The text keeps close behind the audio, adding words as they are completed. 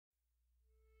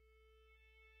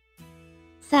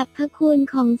สรรพคุณ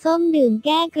ของส้มดื่มแ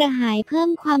ก้กระหายเพิ่ม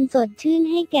ความสดชื่น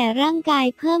ให้แก่ร่างกาย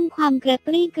เพิ่มความกระป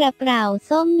รี้กระเปร่า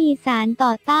ส้มมีสารต่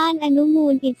อต้านอนุมู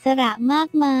ลอิสระมาก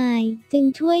มายจึง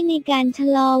ช่วยในการชะ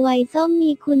ลอวัยส้ม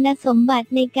มีคุณสมบัติ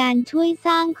ในการช่วยส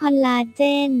ร้างคอลลาเจ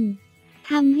น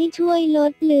ทำให้ช่วยล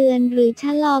ดเลือนหรือช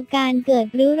ะลอการเกิด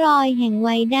ริ้วรอยแห่ง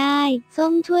วัยได้ส้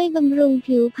มช่วยบำรุง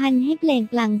ผิวพรรณให้เปล่ง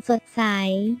ปลั่งสดใส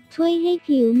ช่วยให้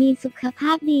ผิวมีสุขภ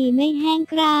าพดีไม่แห้ง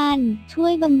กร้านช่ว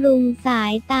ยบำรุงสา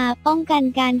ยตาป้องกัน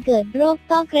การเกิดโรค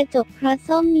ต้อกระจกเพราะ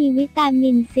ส้มมีวิตามิ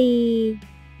นซี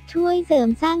ช่วยเสริม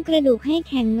สร้างกระดูกให้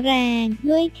แข็งแรง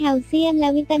ด้วยแคลเซียมและ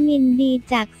วิตามินดี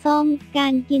จากส้มกา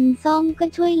รกินส้มก็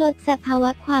ช่วยลดสภาว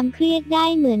ะความเครียดได้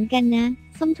เหมือนกันนะ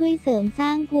ส้มช่วยเสริมสร้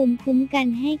างภูมิคุ้มกัน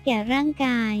ให้แก่ร่างก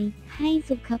ายให้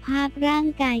สุขภาพร่าง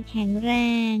กายแข็งแร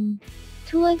ง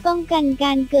ช่วยป้องกันก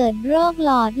ารเกิดโรคห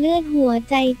ลอดเลือดหัว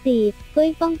ใจตีบช่วย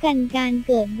ป้องกันการเ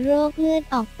กิดโรคเลือด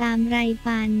ออกตามไร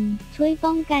ฟันช่วย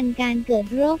ป้องกันการเกิด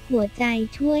โรคหัวใจ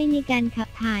ช่วยในการขับ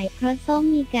ถ่ายเพราะส้ม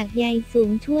มีกากใยสูง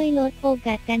ช่วยลดโอก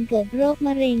าสการเกิดโรคม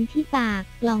ะเร็งที่ปาก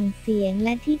กล่องเสียงแล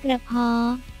ะที่กระเพาะ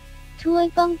ช่วย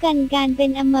ป้องกันการเป็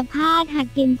นอัมพาตหาก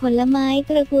กินผลไม้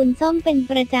ตระกูลส้มเป็น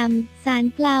ประจำสาร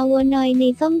ฟลาโวนอยด์ใน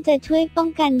ส้มจะช่วยป้อง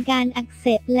กันการอักเส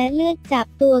บและเลือดจับ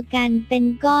ตัวกันเป็น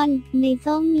ก้อนใน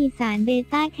ส้มมีสารเบ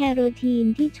ต้าแคโรทีน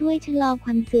ที่ช่วยชะลอคว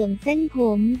ามเสื่อมเส้นผ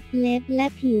มเล็บและ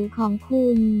ผิวของคุ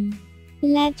ณ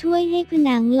และช่วยให้ผ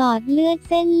นังหลอดเลือด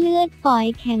เส้นเลือดฝอย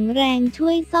แข็งแรงช่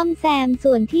วยซ่อมแซม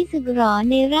ส่วนที่สึกหรอ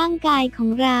ในร่างกายของ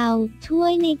เราช่ว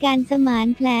ยในการสมาน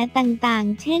แผลต่าง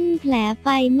ๆเช่นแผลไฟ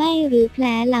ไหม้หรือแผล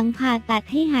หลังผ่าตัด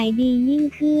ให้หายดียิ่ง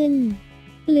ขึ้น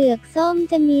เปลือกส้ม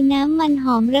จะมีน้ำมันห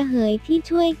อมระเหยที่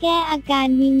ช่วยแก้อาการ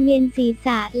วิงเวียนศีรษ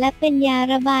ะและเป็นยา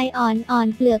ระบายอ่อน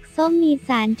ๆเปลือกส้มมีส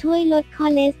ารช่วยลดคอ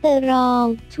เลสเตอรอล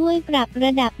ช่วยปรับร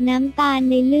ะดับน้ำตาล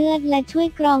ในเลือดและช่วย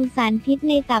กรองสารพิษ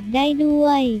ในตับได้ด้ว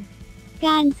ยก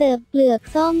ารเสิร์ฟเปลือก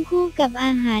ส้มคู่กับอ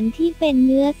าหารที่เป็นเ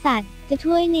นื้อสัตว์จะ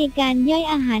ช่วยในการย่อย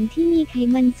อาหารที่มีไข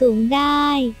มันสูงได้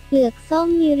เปลือกส้ม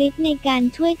มีฤทธิ์ในการ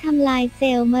ช่วยทำลายเซ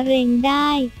ลล์มะเร็งได้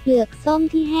เปลือกส้ม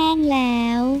ที่แห้งแล้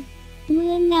วเ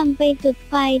มื่อนำไปจุด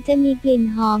ไฟจะมีกลิ่น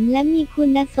หอมและมีคุ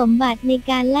ณสมบัติใน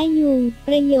การไล่ยุงป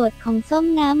ระโยชน์ของส้ม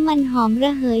น้ำมันหอมร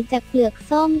ะเหยจากเปลือก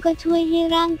ส้มก็ช่วยให้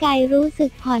ร่างกายรู้สึ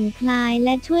กผ่อนคลายแล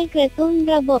ะช่วยกระตุ้น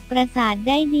ระบบประสาทไ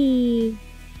ด้ดี